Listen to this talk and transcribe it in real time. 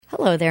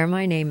Hello there,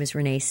 my name is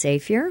Renee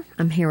Safier.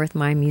 I'm here with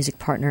my music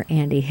partner,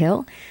 Andy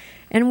Hill,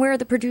 and we're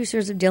the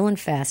producers of Dylan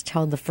Fest,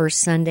 held the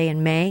first Sunday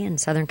in May in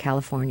Southern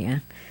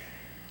California.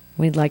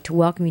 We'd like to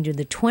welcome you to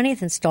the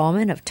 20th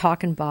installment of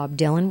Talkin' Bob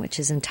Dylan, which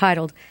is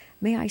entitled,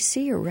 May I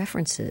See Your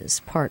References,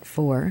 Part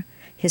 4,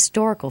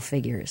 Historical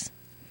Figures.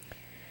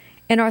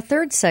 In our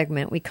third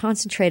segment, we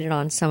concentrated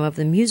on some of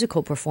the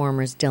musical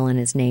performers Dylan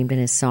has named in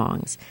his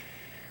songs.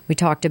 We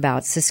talked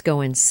about Cisco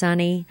and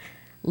Sonny,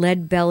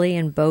 Lead Belly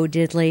and Bo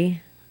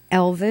Diddley,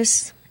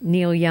 Elvis,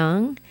 Neil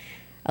Young,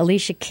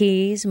 Alicia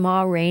Keys,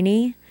 Ma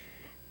Rainey,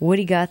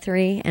 Woody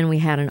Guthrie, and we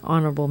had an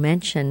honorable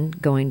mention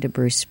going to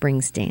Bruce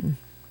Springsteen.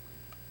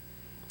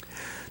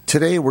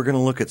 Today we're going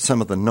to look at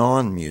some of the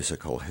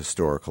non-musical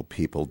historical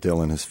people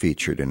Dylan has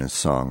featured in his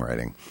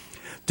songwriting.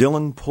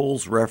 Dylan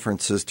pulls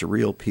references to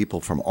real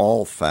people from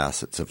all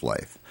facets of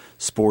life: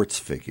 sports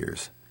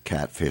figures,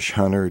 Catfish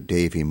Hunter,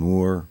 Davy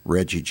Moore,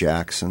 Reggie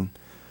Jackson;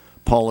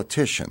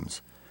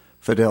 politicians,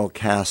 Fidel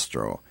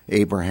Castro,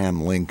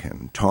 Abraham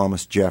Lincoln,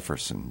 Thomas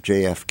Jefferson,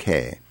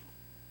 JFK;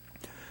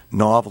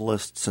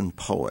 novelists and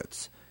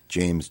poets,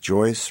 James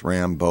Joyce,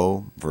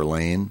 Rimbaud,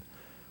 Verlaine;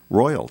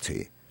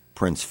 royalty,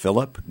 Prince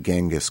Philip,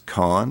 Genghis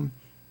Khan;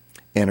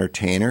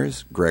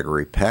 entertainers,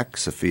 Gregory Peck,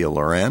 Sophia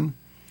Loren;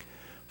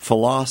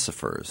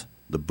 philosophers,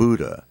 the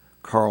Buddha,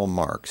 Karl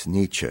Marx,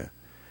 Nietzsche;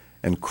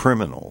 and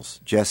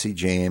criminals, Jesse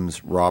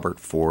James, Robert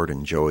Ford,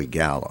 and Joey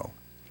Gallo.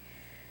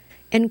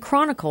 In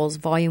Chronicles,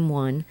 Volume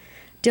 1,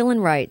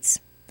 Dylan writes,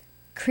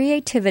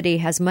 "Creativity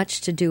has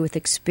much to do with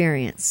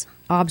experience,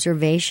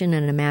 observation,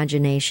 and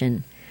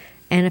imagination,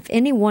 and if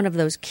any one of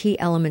those key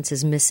elements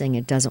is missing,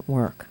 it doesn't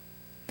work."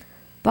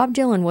 Bob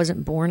Dylan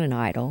wasn't born an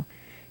idol.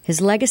 His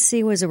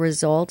legacy was a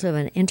result of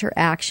an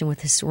interaction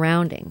with his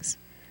surroundings.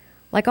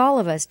 Like all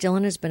of us,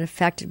 Dylan has been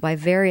affected by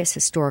various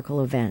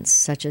historical events,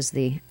 such as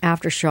the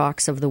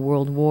aftershocks of the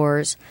World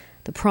Wars,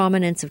 the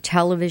prominence of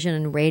television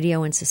and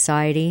radio in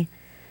society,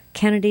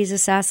 Kennedy's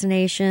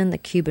assassination, the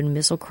Cuban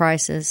Missile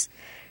Crisis,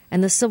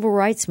 and the Civil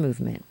Rights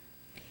Movement.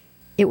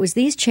 It was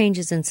these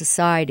changes in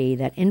society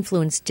that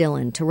influenced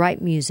Dylan to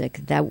write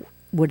music that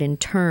would in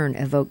turn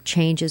evoke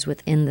changes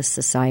within the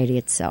society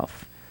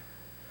itself.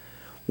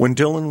 When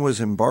Dylan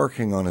was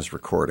embarking on his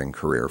recording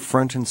career,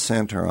 front and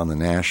center on the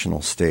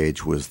national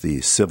stage was the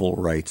Civil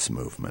Rights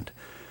Movement.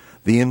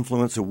 The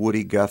influence of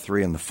Woody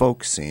Guthrie and the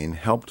folk scene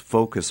helped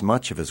focus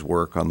much of his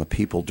work on the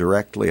people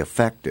directly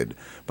affected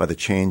by the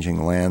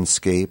changing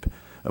landscape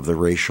of the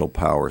racial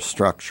power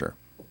structure.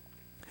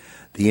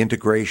 The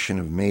integration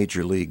of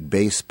Major League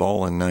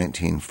Baseball in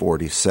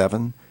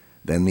 1947,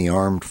 then the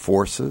armed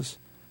forces,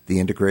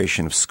 the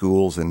integration of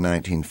schools in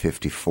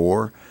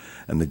 1954,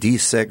 and the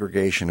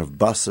desegregation of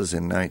buses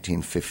in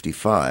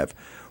 1955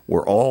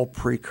 were all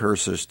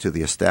precursors to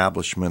the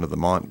establishment of the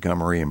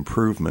Montgomery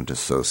Improvement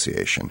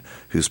Association,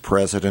 whose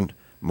president,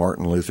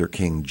 Martin Luther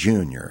King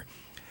Jr.,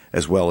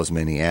 as well as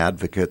many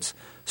advocates,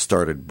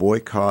 started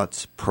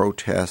boycotts,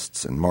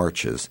 protests, and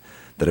marches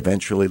that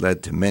eventually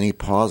led to many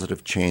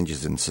positive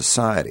changes in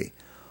society.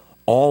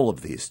 All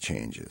of these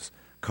changes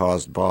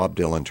caused Bob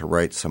Dylan to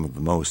write some of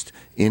the most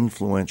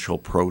influential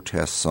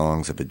protest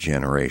songs of a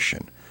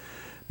generation.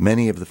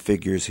 Many of the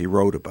figures he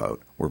wrote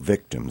about were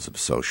victims of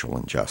social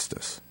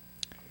injustice.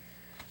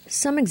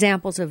 Some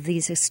examples of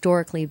these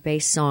historically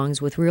based songs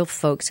with real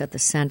folks at the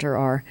center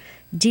are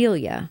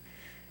Delia.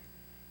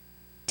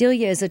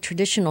 Delia is a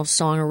traditional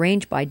song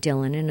arranged by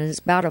Dylan and is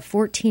about a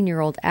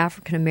 14-year-old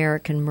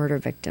African-American murder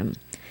victim.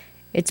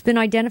 It's been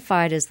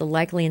identified as the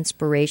likely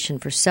inspiration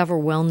for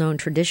several well-known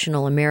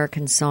traditional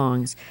American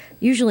songs,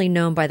 usually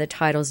known by the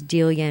titles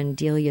Delia and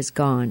Delia's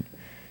Gone.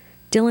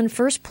 Dylan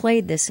first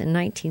played this in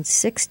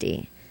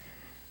 1960,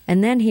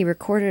 and then he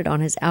recorded it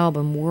on his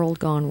album World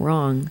Gone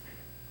Wrong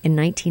in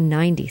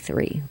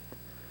 1993.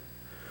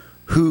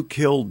 Who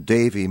Killed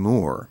Davy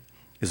Moore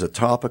is a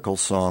topical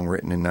song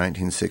written in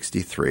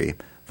 1963,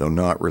 though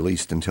not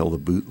released until the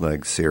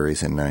Bootleg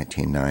series in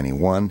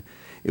 1991.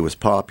 It was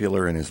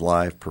popular in his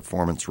live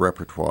performance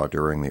repertoire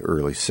during the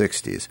early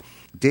 60s.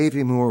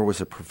 Davy Moore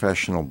was a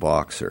professional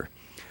boxer.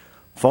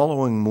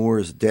 Following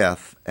Moore's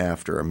death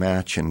after a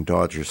match in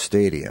Dodger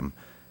Stadium,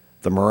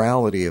 the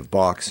morality of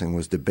boxing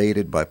was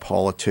debated by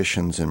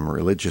politicians and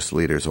religious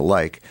leaders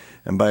alike,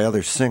 and by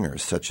other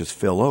singers such as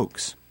Phil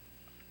Oakes.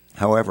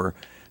 However,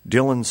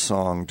 Dylan's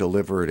song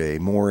delivered a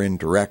more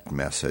indirect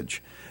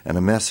message, and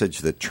a message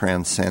that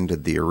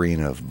transcended the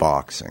arena of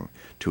boxing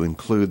to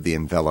include the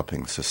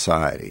enveloping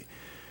society.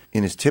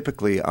 In his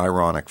typically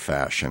ironic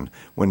fashion,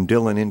 when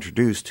Dylan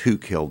introduced Who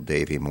Killed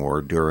Davy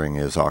Moore during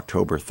his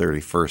October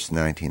 31st,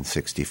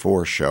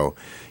 1964 show,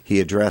 he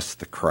addressed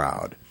the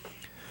crowd.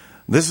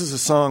 "This is a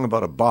song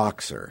about a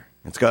boxer.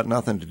 It's got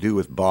nothing to do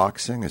with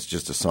boxing. It's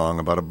just a song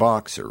about a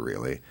boxer,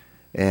 really.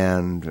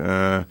 And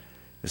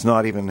it's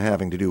not even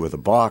having to do with a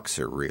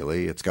boxer,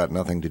 really. It's got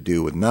nothing to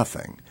do with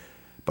nothing.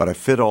 But I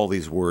fit all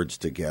these words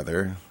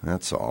together,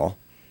 that's all.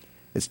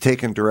 It's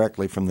taken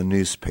directly from the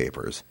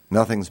newspapers.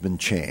 Nothing's been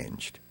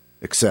changed,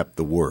 except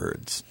the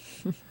words."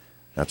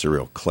 That's a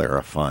real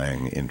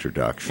clarifying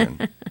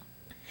introduction.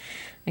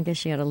 I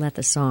guess you got to let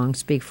the song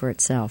speak for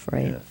itself,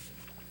 right? Yeah.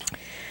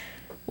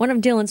 One of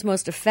Dylan's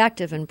most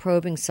effective and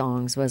probing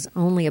songs was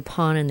Only a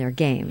Pawn in Their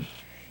Game.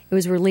 It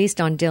was released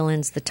on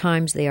Dylan's The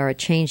Times They Are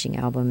A-Changing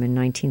album in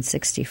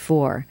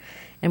 1964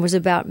 and was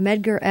about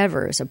Medgar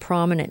Evers, a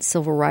prominent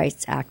civil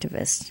rights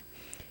activist.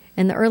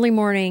 In the early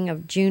morning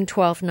of June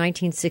 12,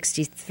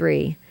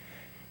 1963,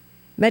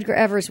 Medgar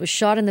Evers was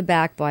shot in the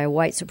back by a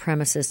white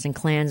supremacist and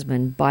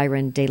Klansman,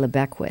 Byron De La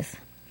Beckwith.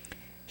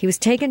 He was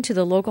taken to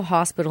the local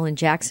hospital in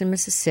Jackson,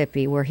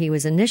 Mississippi, where he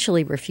was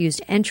initially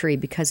refused entry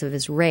because of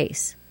his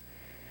race.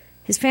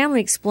 His family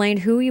explained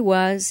who he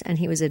was, and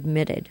he was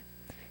admitted.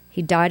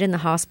 He died in the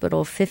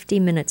hospital 50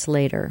 minutes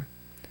later.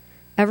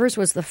 Evers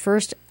was the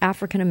first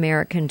African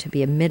American to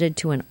be admitted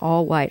to an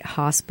all-white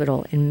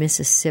hospital in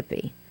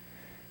Mississippi,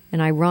 an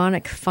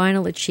ironic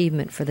final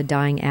achievement for the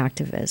dying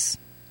activist.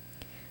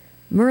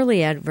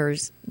 Myrlie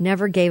Evers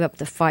never gave up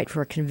the fight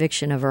for a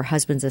conviction of her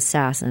husband's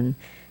assassin,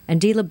 and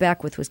De La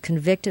Beckwith was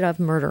convicted of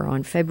murder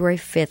on February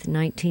 5,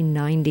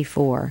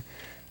 1994,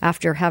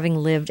 after having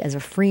lived as a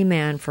free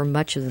man for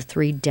much of the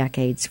 3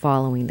 decades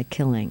following the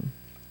killing.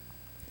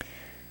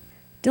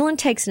 Dylan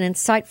takes an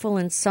insightful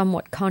and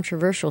somewhat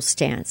controversial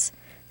stance,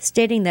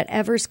 stating that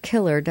Evers'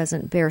 killer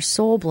doesn't bear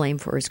sole blame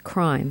for his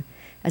crime,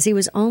 as he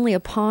was only a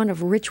pawn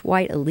of rich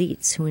white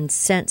elites who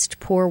incensed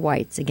poor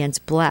whites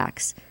against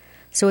blacks,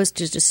 so as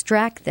to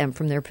distract them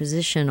from their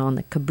position on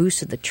the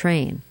caboose of the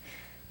train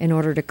in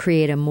order to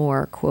create a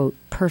more, quote,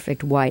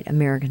 perfect white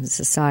American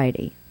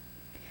society.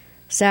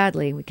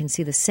 Sadly, we can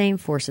see the same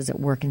forces at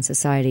work in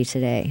society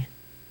today.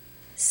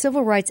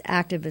 Civil rights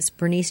activist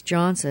Bernice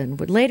Johnson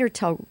would later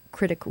tell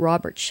critic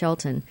Robert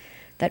Shelton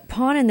that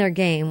Pawn in Their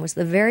Game was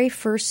the very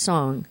first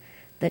song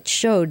that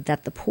showed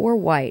that the poor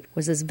white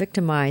was as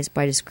victimized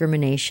by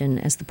discrimination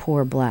as the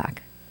poor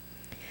black.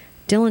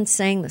 Dylan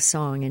sang the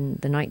song in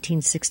the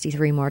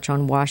 1963 March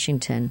on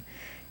Washington,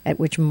 at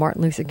which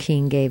Martin Luther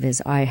King gave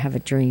his I Have a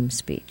Dream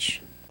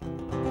speech.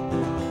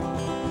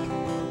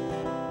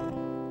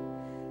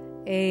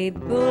 A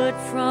bullet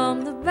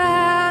from the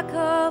back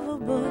of a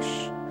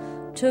bush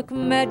took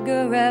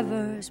Medgar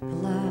Evers'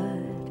 blood.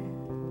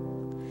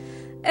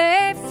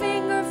 A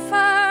finger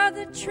fired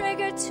the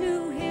trigger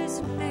to his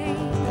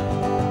name.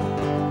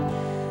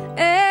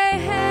 A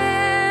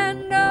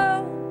hand,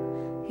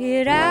 oh,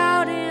 hid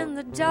out in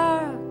the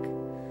dark.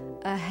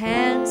 A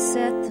hand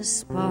set the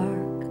spark.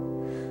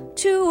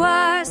 2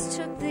 eyes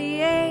took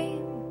the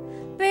aim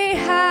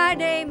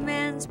behind a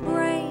man's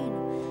brain,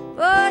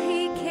 but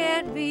he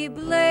can't be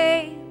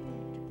blamed.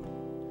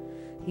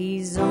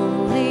 He's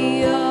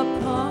only a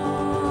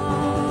pawn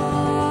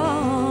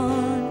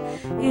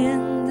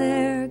in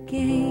their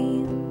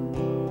game.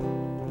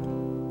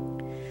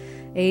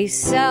 A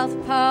South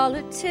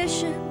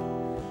politician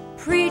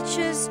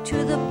preaches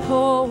to the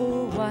poor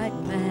white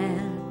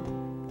man.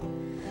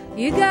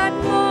 You got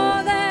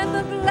more than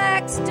the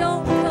blacks,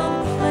 don't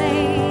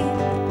complain.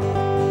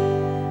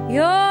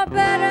 You're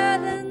better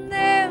than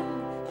them.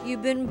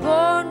 You've been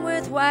born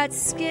with white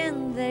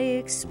skin, they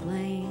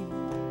explain.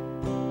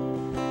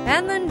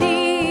 And the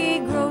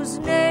Negro's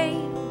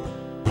name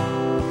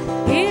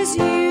is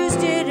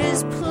used, it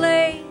is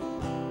plain,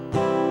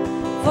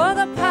 for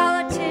the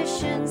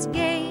politician's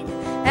gain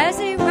as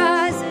he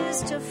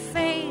rises to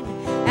fame,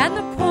 and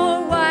the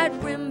poor white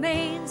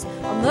remains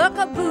on the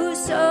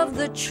caboose of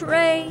the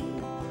train.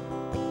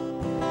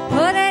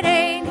 But it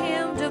ain't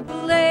him to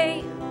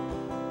blame.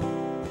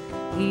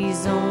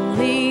 He's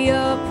only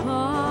a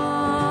pawn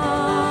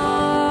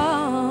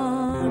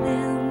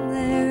in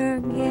their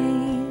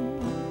game.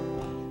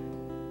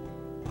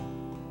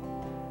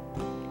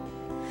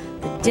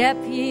 The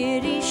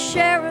deputy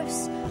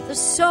sheriffs, the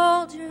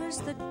soldiers,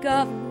 the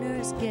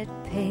governors get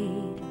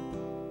paid,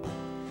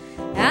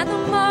 and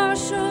the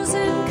marshals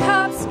and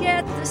cops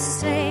get the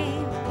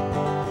same.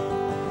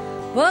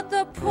 But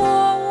the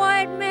poor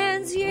white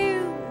man's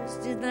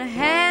used in the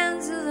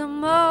hands of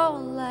them all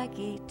like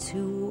a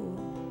tool.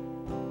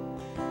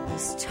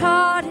 He's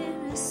taught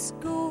in a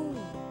school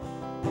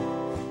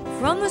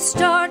from the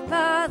start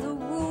by the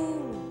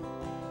rule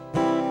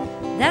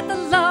that the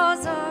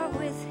laws are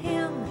with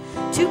him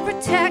to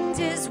protect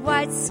his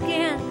white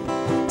skin,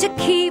 to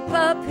keep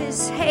up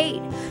his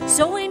hate,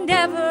 so he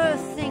never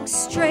thinks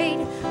straight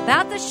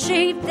about the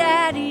shape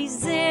that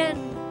he's in.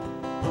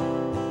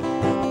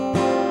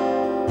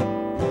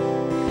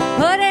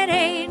 But it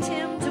ain't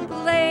him to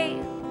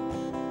blame.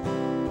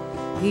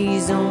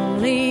 He's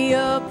only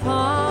a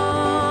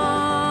pawn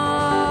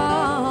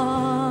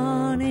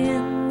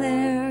in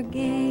their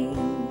game.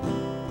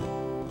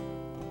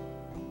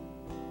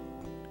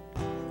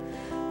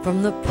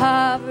 From the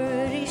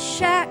poverty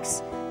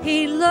shacks,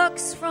 he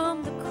looks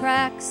from the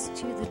cracks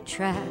to the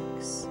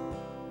tracks,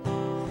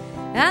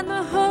 and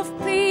the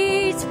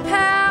hoofbeats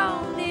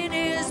pound in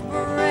his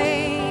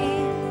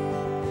brain,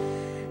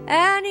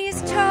 and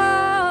he's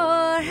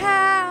taught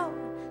how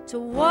to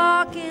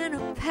walk in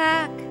a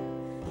pack,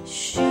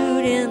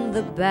 shoot in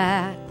the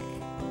back,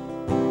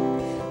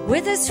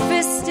 with his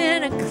fist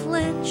in a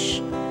clinch,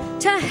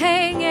 to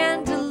hang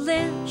and to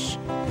lynch,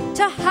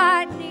 to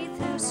hide neath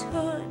his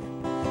hood,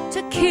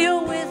 to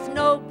kill with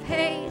no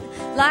pain,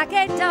 like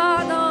a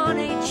dog on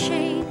a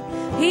chain.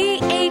 He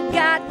ain't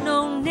got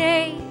no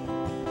name,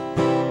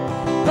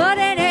 but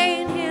it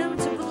ain't him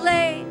to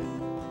blame.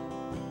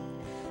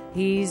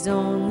 He's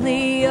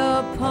only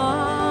a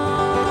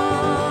pawn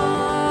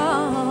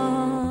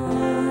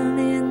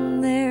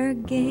in their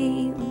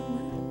game.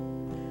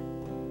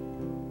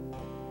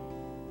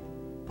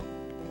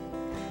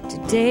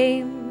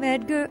 Today,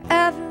 Medgar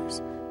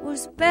Evers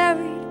was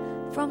buried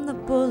from the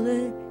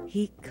bullet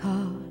he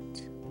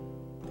caught.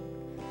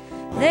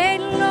 They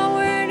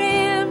lowered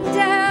him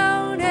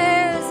down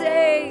as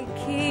a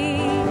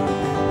king,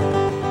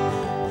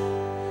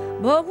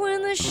 but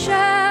when the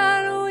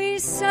shadowy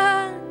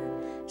sun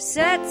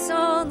sets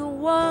on the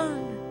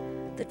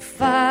one that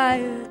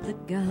fired the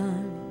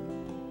gun,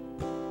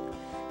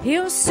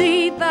 he'll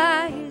see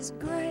by his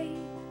grave,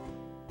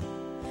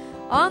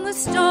 on the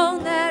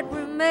stone that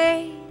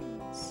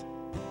remains,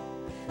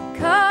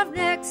 carved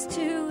next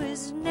to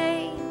his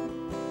name,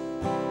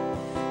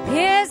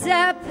 his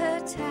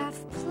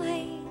epitaph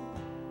plain.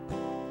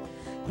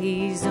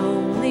 He's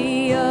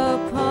only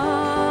a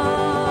pawn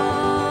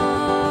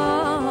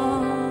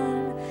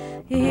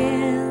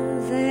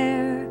in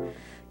their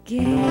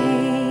game.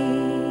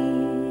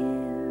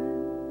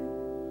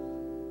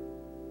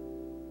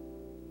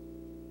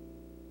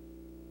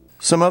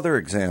 Some other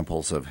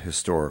examples of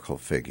historical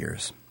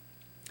figures.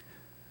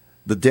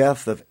 The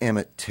death of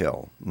Emmett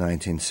Till,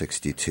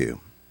 1962.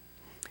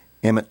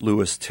 Emmett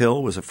Lewis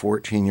Till was a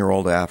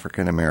 14-year-old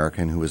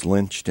African-American who was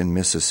lynched in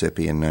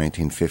Mississippi in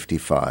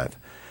 1955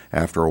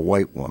 after a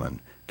white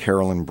woman,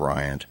 Carolyn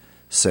Bryant,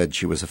 said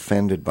she was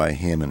offended by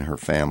him in her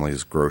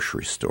family's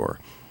grocery store.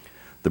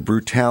 The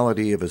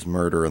brutality of his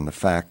murder and the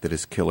fact that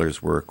his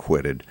killers were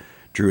acquitted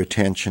drew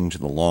attention to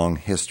the long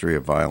history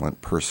of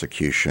violent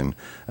persecution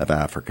of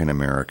African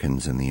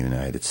Americans in the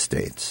United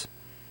States.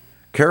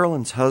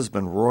 Carolyn's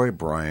husband, Roy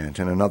Bryant,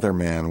 and another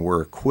man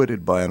were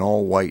acquitted by an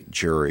all-white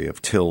jury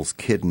of Till's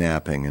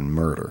kidnapping and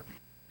murder,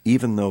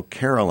 even though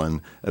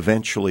Carolyn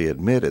eventually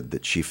admitted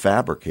that she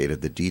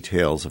fabricated the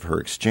details of her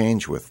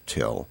exchange with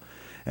Till,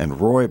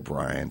 and Roy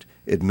Bryant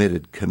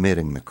admitted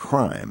committing the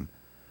crime.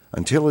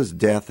 Until his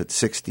death at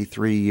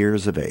 63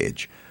 years of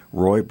age,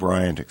 Roy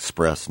Bryant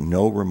expressed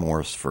no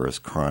remorse for his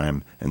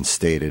crime and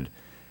stated,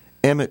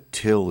 "Emmett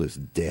Till is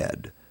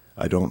dead.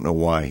 I don't know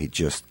why he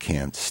just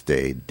can't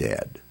stay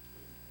dead."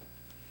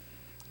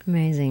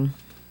 Amazing.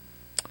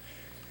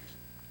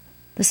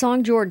 The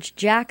song George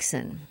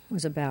Jackson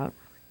was about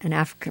an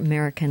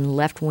African-American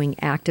left-wing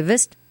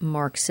activist,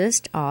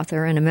 Marxist,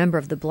 author, and a member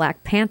of the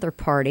Black Panther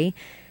Party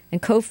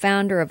and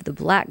co-founder of the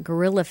Black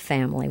Guerrilla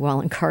family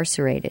while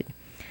incarcerated.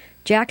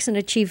 Jackson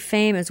achieved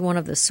fame as one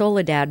of the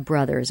Soledad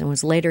brothers and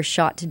was later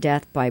shot to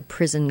death by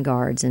prison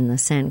guards in the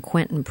San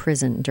Quentin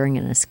prison during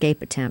an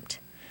escape attempt.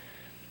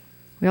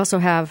 We also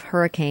have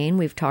Hurricane.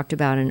 We've talked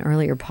about in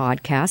earlier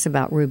podcasts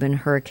about Reuben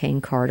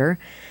Hurricane Carter,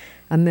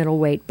 a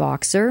middleweight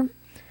boxer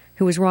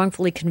who was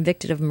wrongfully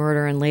convicted of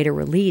murder and later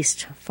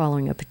released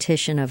following a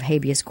petition of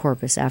habeas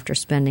corpus after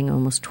spending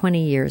almost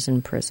 20 years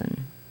in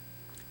prison.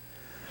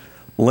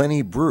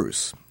 Lenny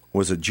Bruce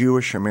was a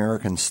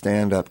Jewish-American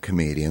stand-up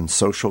comedian,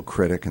 social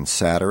critic, and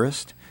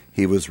satirist.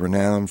 He was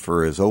renowned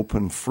for his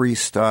open,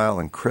 freestyle,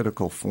 and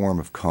critical form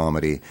of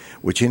comedy,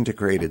 which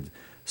integrated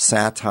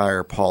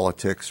satire,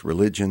 politics,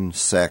 religion,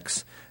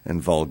 sex,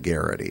 and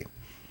vulgarity.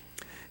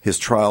 His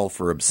trial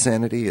for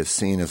obscenity is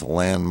seen as a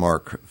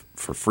landmark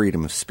for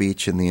freedom of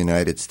speech in the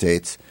United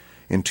States.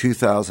 In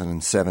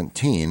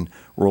 2017,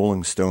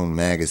 Rolling Stone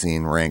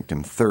magazine ranked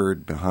him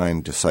third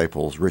behind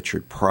disciples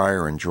Richard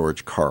Pryor and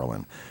George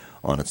Carlin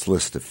on its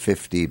list of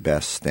 50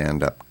 best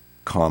stand-up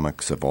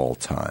comics of all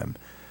time.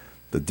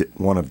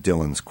 One of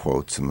Dylan's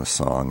quotes in the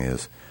song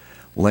is,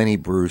 "Lenny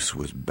Bruce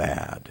was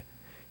bad.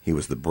 He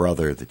was the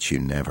brother that you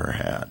never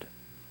had."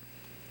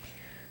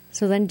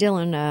 So then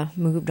Dylan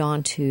moved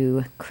on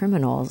to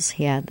criminals.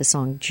 He had the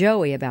song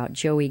Joey about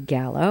Joey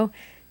Gallo.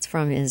 It's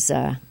from his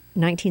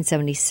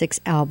 1976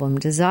 album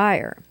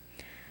Desire.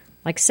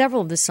 Like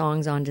several of the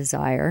songs on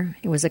Desire,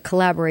 it was a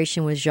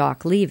collaboration with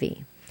Jacques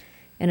Levy.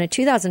 In a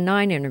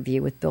 2009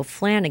 interview with Bill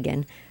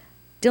Flanagan,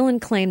 Dylan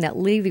claimed that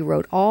Levy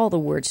wrote all the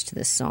words to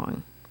this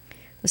song.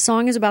 The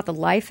song is about the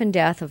life and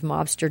death of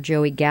mobster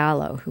Joey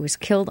Gallo, who was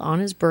killed on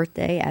his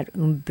birthday at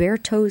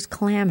Umberto's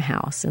Clam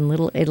House in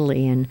Little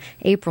Italy in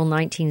April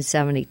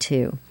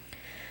 1972.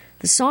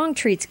 The song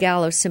treats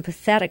Gallo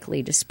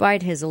sympathetically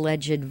despite his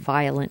alleged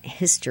violent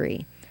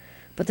history.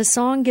 But the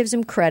song gives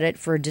him credit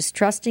for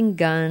distrusting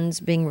guns,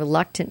 being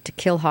reluctant to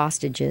kill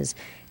hostages,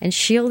 and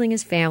shielding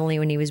his family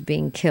when he was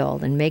being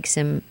killed, and makes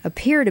him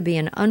appear to be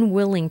an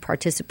unwilling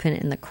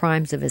participant in the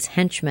crimes of his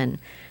henchmen,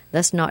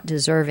 thus not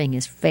deserving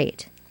his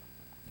fate.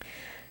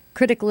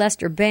 Critic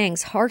Lester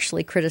Banks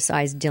harshly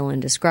criticized Dylan,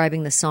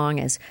 describing the song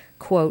as,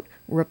 quote,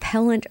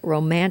 repellent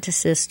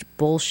romanticist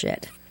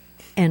bullshit,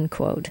 end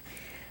quote.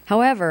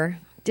 However,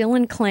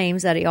 Dylan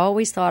claims that he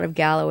always thought of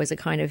Gallo as a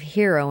kind of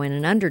hero and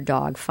an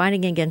underdog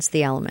fighting against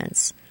the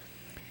elements.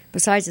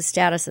 Besides his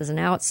status as an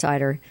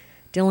outsider,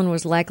 Dylan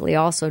was likely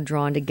also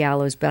drawn to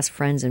Gallo's best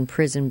friends in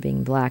prison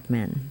being black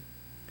men.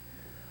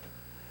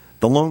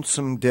 The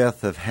lonesome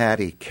death of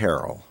Hattie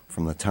Carroll,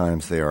 From the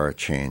Times They Are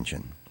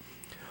A-Changin'.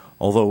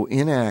 Although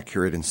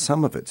inaccurate in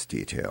some of its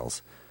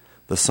details,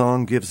 the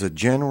song gives a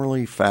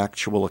generally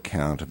factual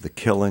account of the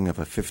killing of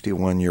a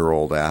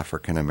 51-year-old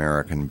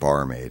African-American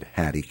barmaid,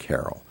 Hattie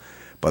Carroll,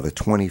 by the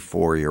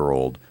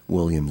 24-year-old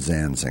William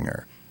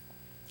Zanzinger,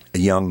 a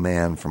young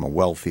man from a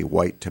wealthy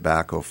white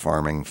tobacco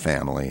farming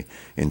family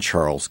in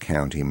Charles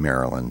County,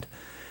 Maryland,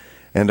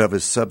 and of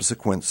his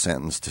subsequent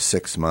sentence to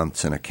 6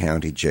 months in a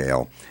county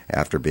jail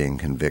after being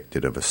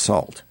convicted of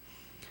assault.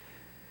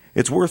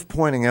 It's worth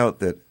pointing out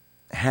that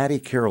Hattie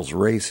Carroll's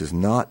race is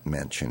not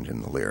mentioned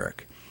in the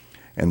lyric,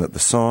 and that the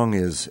song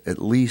is at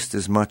least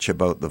as much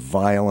about the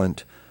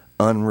violent,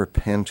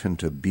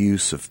 unrepentant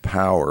abuse of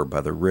power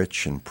by the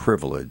rich and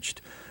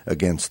privileged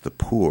against the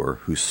poor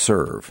who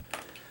serve.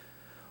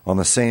 On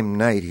the same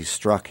night he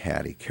struck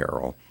Hattie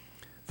Carroll,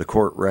 the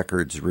court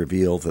records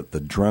reveal that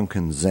the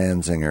drunken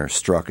Zanzinger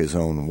struck his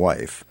own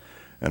wife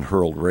and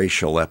hurled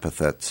racial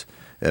epithets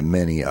at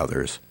many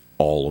others,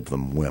 all of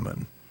them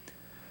women.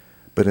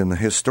 But in the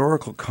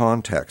historical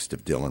context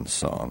of Dylan's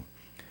song,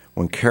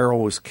 when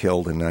Carroll was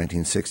killed in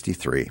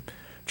 1963,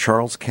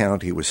 Charles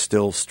County was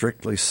still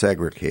strictly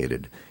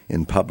segregated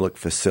in public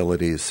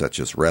facilities such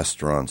as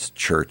restaurants,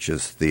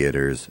 churches,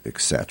 theaters,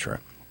 etc.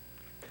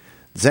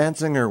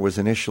 Zanzinger was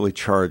initially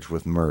charged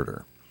with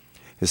murder.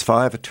 His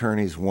 5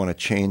 attorneys won a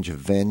change of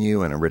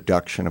venue and a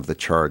reduction of the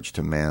charge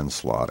to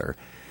manslaughter.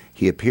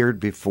 He appeared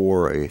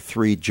before a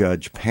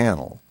 3-judge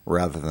panel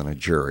rather than a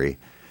jury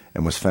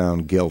and was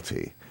found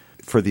guilty.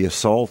 For the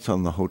assault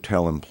on the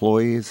hotel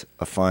employees,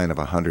 a fine of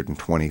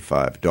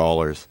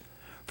 $125.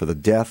 For the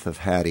death of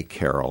Hattie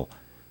Carroll,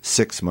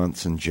 6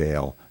 months in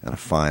jail and a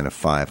fine of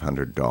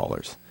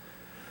 $500.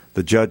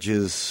 The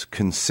judges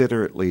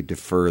considerately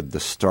deferred the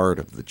start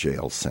of the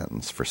jail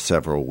sentence for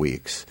several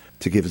weeks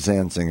to give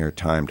Zanzinger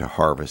time to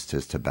harvest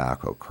his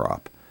tobacco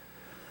crop.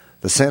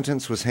 The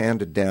sentence was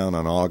handed down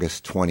on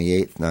August 28,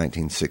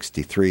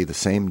 1963, the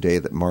same day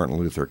that Martin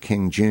Luther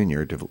King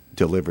Jr.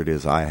 delivered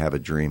his I Have a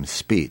Dream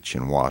speech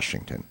in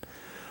Washington.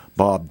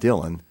 Bob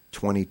Dylan,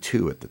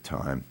 22 at the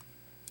time,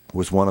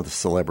 was one of the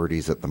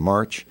celebrities at the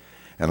march,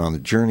 and on the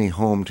journey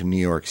home to New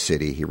York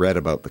City, he read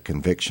about the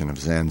conviction of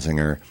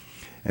Zanzinger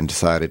and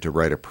decided to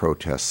write a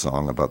protest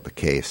song about the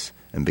case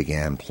and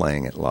began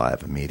playing it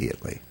live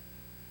immediately.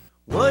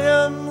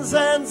 William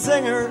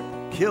Zanzinger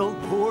killed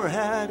poor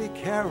Hattie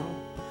Carroll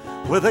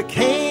with a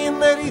cane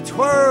that he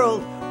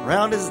twirled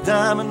round his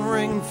diamond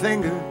ring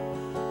finger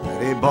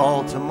at a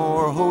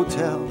Baltimore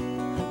hotel.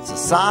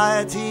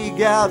 Society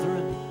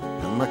gathering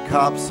and the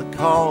cops are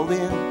called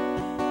in,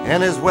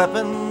 and his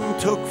weapon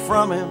took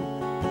from him.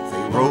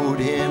 They rode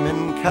him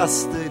in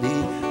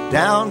custody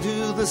down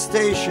to the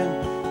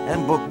station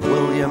and booked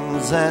William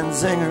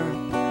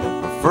Zanzinger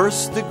for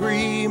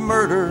first-degree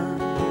murder.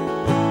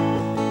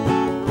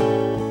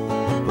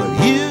 But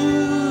you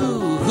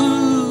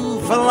who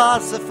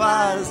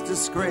philosophize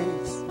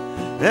disgrace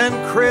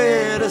and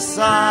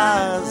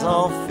criticize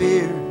all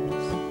fears,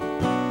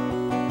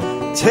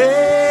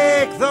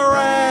 take the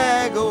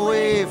rag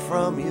away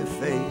from your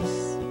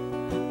face.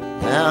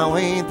 Now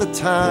ain't the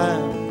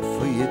time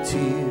for your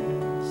tears.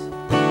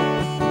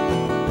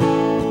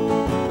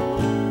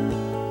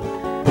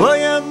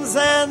 William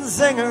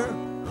Zanzinger,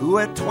 who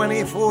at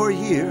 24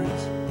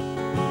 years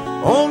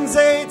owns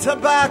a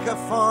tobacco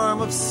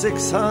farm of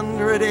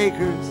 600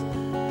 acres,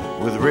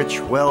 with rich,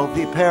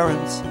 wealthy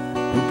parents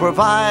who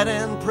provide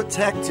and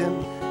protect him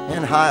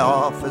in high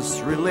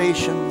office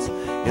relations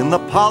in the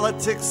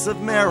politics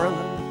of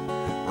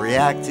Maryland,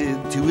 reacted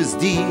to his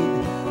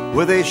deed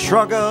with a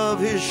shrug of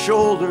his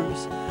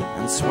shoulders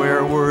and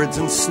swear words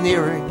and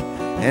sneering,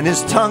 and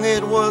his tongue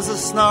it was a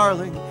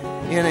snarling.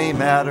 In a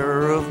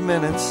matter of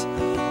minutes,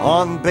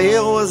 on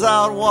bail was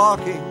out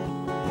walking.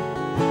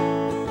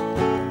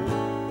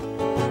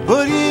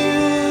 But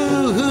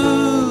you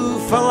who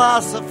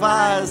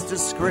philosophize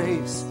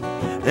disgrace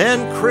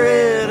and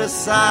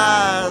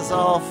criticize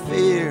all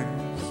fears,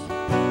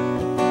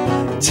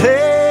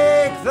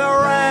 take the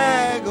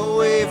rag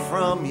away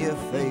from your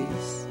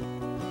face.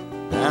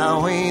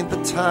 Now ain't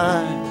the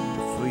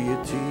time for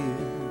your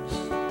tears.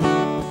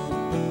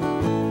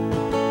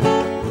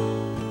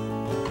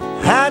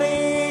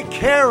 Hattie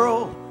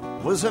Carroll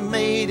was a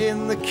maid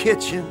in the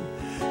kitchen.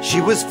 She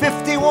was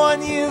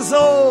 51 years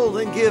old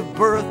and gave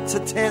birth to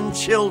 10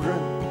 children,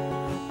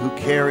 who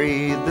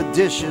carried the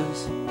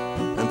dishes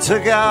and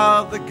took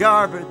out the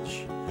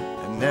garbage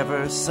and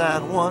never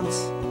sat once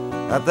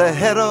at the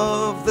head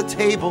of the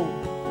table,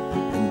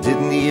 and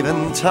didn't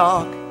even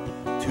talk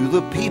to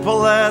the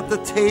people at the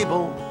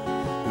table,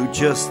 who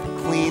just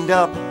cleaned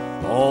up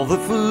all the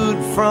food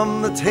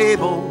from the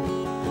table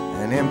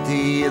and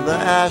emptied the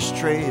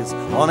ashtrays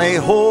on a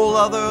whole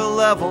other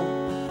level.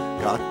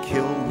 Got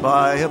killed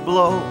by a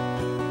blow,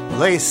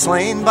 lay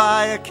slain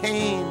by a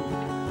cane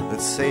that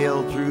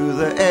sailed through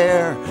the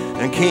air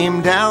and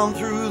came down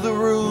through the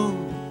room,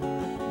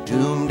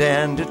 doomed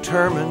and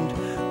determined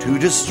to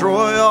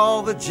destroy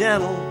all the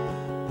gentle,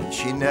 but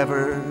she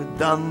never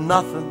done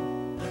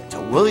nothing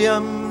to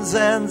Williams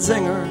and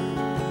Zinger.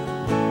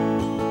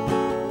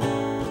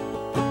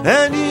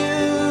 And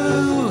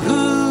you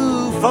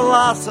who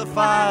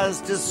philosophize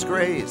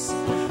disgrace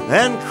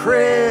and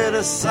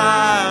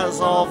criticize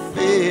all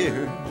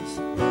fears,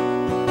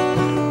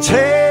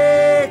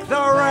 take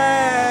the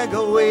rag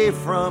away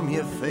from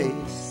your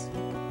face.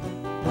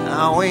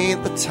 Now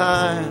ain't the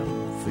time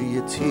for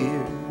your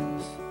tears.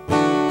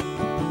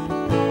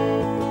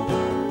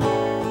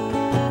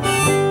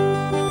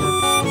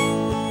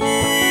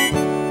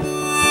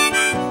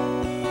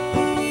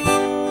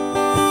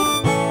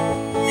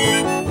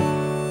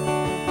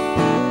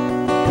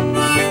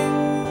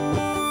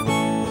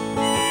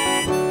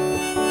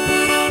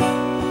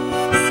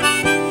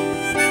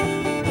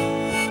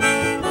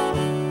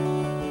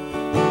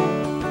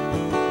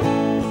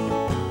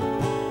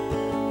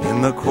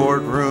 In the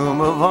courtroom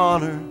of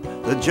honor,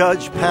 the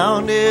judge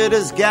pounded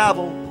his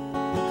gavel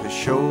to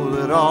show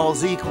that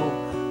all's equal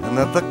and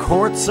that the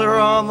courts are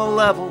on the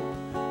level,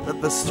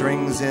 that the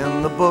strings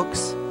in the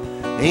books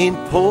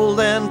ain't pulled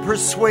and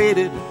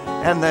persuaded,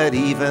 and that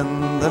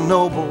even the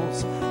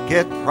nobles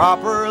get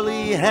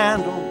properly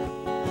handled.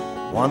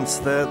 Once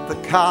that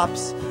the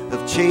cops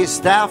have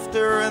chased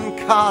after and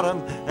caught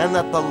him, and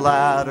that the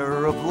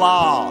ladder of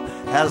law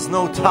has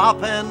no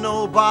top and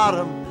no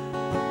bottom,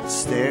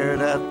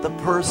 stared at the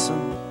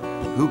person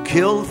who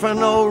killed for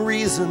no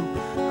reason,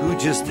 who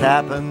just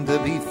happened to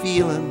be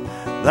feeling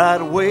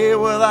that way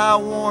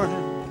without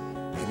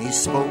warning. And he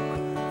spoke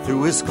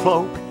through his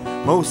cloak,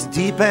 most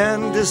deep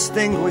and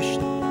distinguished,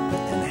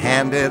 and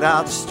handed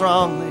out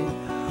strongly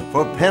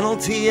for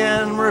penalty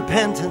and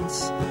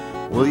repentance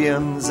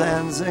Williams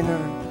and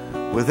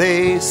Zinger with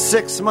a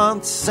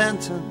 6-month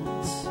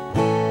sentence.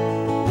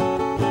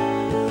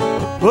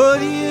 But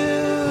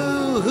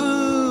you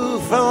who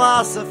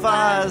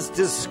philosophize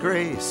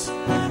disgrace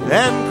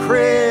and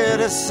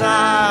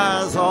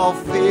criticize all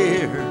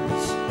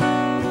fears,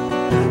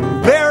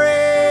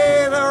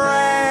 bury the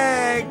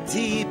rag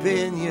deep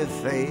in your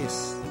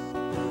face.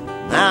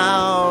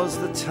 Now's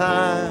the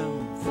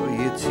time for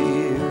your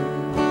tears.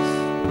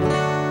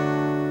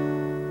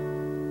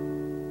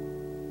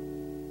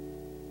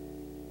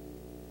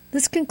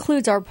 This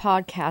concludes our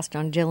podcast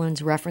on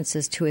Dylan's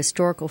references to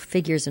historical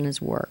figures in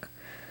his work.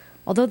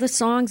 Although the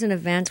songs and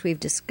events we've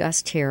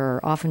discussed here are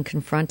often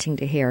confronting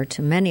to hear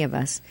to many of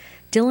us,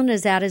 Dylan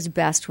is at his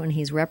best when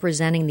he's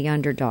representing the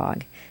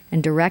underdog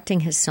and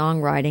directing his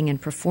songwriting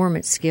and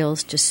performance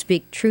skills to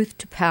speak truth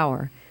to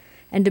power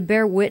and to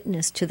bear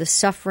witness to the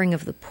suffering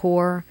of the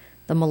poor,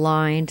 the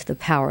maligned, the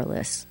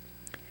powerless.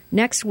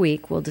 Next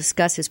week, we'll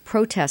discuss his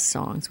protest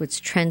songs,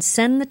 which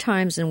transcend the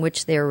times in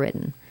which they are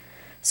written.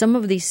 Some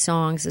of these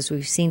songs, as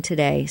we've seen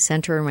today,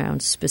 center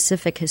around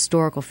specific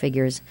historical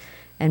figures,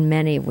 and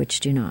many of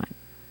which do not.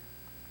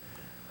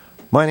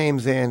 My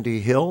name's Andy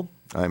Hill.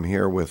 I'm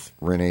here with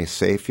Renee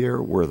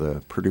Safier. We're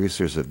the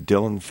producers of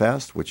Dylan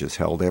Fest, which is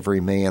held every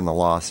May in the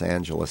Los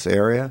Angeles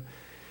area.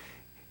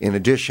 In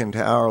addition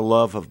to our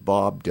love of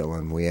Bob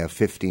Dylan, we have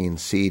 15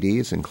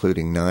 CDs,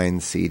 including 9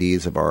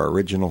 CDs of our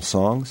original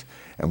songs,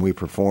 and we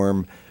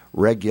perform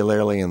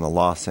regularly in the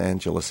Los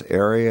Angeles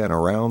area and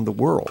around the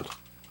world.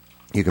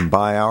 You can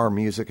buy our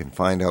music and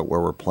find out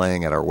where we're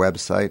playing at our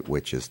website,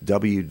 which is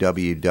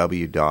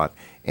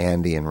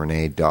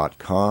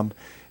www.andyandrenee.com.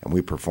 And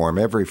we perform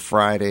every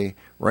Friday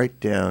right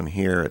down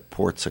here at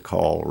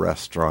Portugal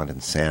Restaurant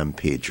in San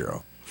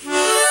Pedro.